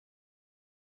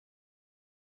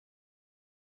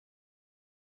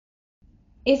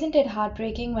Isn't it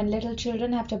heartbreaking when little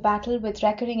children have to battle with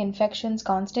recurring infections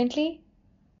constantly?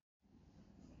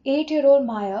 8-year-old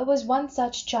Maya was one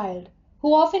such child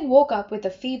who often woke up with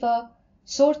a fever,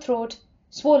 sore throat,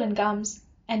 swollen gums,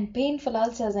 and painful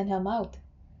ulcers in her mouth.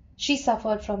 She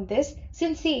suffered from this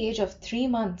since the age of 3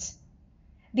 months.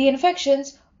 The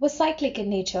infections were cyclic in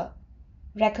nature,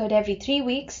 recurred every 3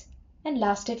 weeks, and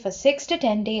lasted for 6 to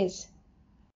 10 days.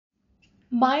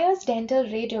 Maya's dental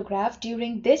radiograph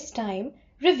during this time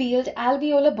revealed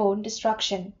alveolar bone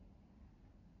destruction.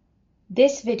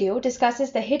 This video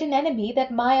discusses the hidden enemy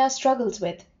that Maya struggles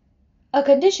with, a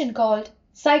condition called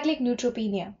cyclic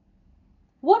neutropenia.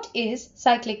 What is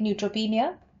cyclic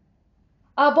neutropenia?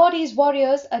 Our body's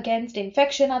warriors against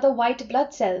infection are the white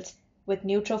blood cells, with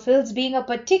neutrophils being a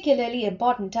particularly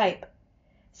important type.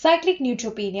 Cyclic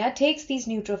neutropenia takes these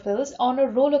neutrophils on a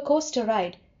roller coaster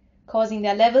ride, causing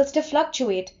their levels to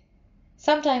fluctuate.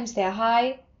 Sometimes they are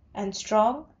high and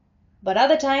strong, but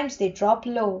other times they drop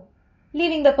low,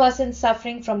 leaving the person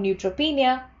suffering from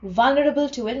neutropenia vulnerable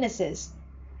to illnesses.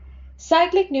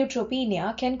 Cyclic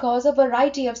neutropenia can cause a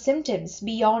variety of symptoms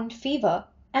beyond fever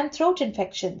and throat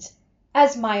infections,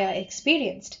 as Maya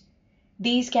experienced.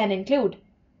 These can include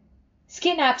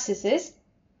skin abscesses,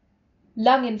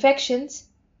 lung infections,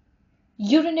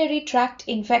 urinary tract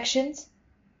infections,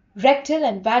 rectal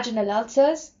and vaginal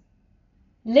ulcers,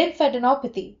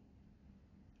 lymphadenopathy,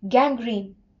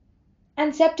 gangrene,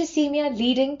 and septicemia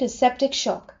leading to septic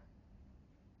shock.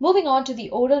 Moving on to the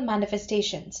oral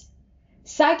manifestations.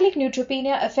 Cyclic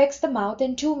neutropenia affects the mouth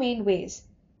in 2 main ways,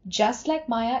 just like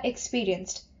Maya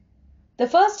experienced. The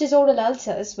first is oral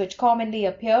ulcers, which commonly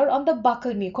appear on the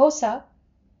buccal mucosa,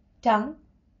 tongue,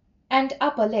 and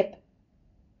upper lip.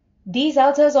 These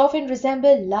ulcers often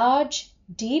resemble large,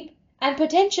 deep, and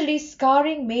potentially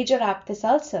scarring major aphthous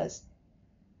ulcers.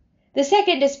 The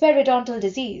second is periodontal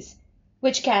disease,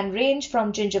 which can range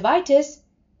from gingivitis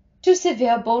to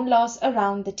severe bone loss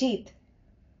around the teeth.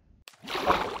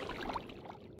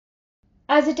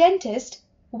 As a dentist,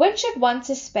 when should one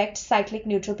suspect cyclic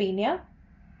neutropenia?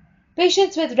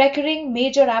 Patients with recurring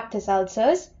major aphthous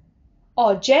ulcers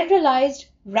or generalized,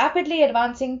 rapidly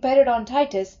advancing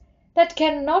periodontitis that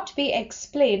cannot be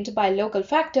explained by local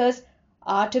factors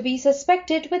are to be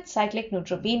suspected with cyclic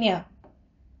neutropenia.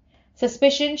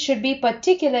 Suspicion should be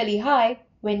particularly high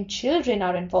when children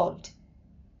are involved.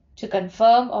 To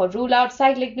confirm or rule out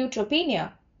cyclic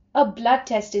neutropenia, a blood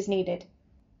test is needed.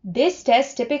 This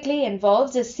test typically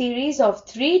involves a series of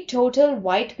 3 total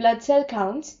white blood cell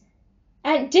counts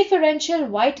and differential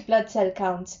white blood cell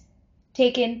counts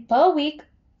taken per week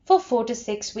for 4 to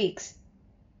 6 weeks.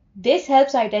 This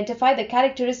helps identify the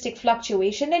characteristic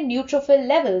fluctuation in neutrophil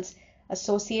levels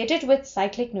associated with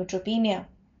cyclic neutropenia.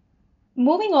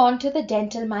 Moving on to the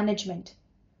dental management.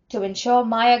 To ensure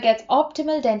Maya gets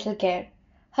optimal dental care,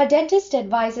 her dentist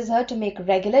advises her to make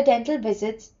regular dental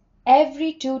visits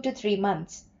every 2 to 3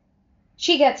 months.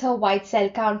 She gets her white cell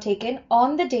count taken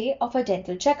on the day of her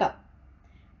dental checkup.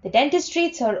 The dentist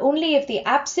treats her only if the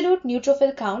absolute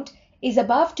neutrophil count is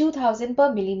above 2000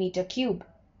 per millimeter cube.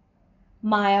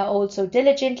 Maya also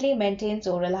diligently maintains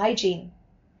oral hygiene.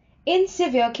 In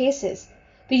severe cases,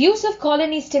 the use of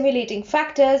colony-stimulating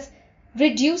factors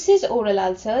reduces oral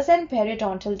ulcers and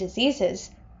periodontal diseases.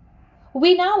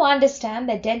 We now understand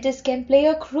that dentists can play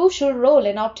a crucial role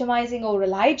in optimizing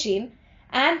oral hygiene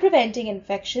and preventing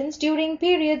infections during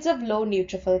periods of low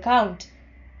neutrophil count.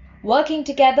 Working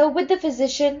together with the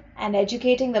physician and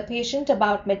educating the patient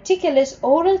about meticulous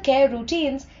oral care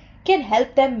routines can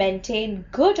help them maintain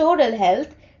good oral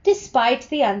health despite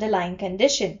the underlying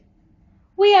condition.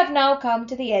 We have now come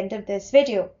to the end of this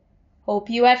video. Hope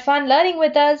you had fun learning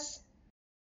with us.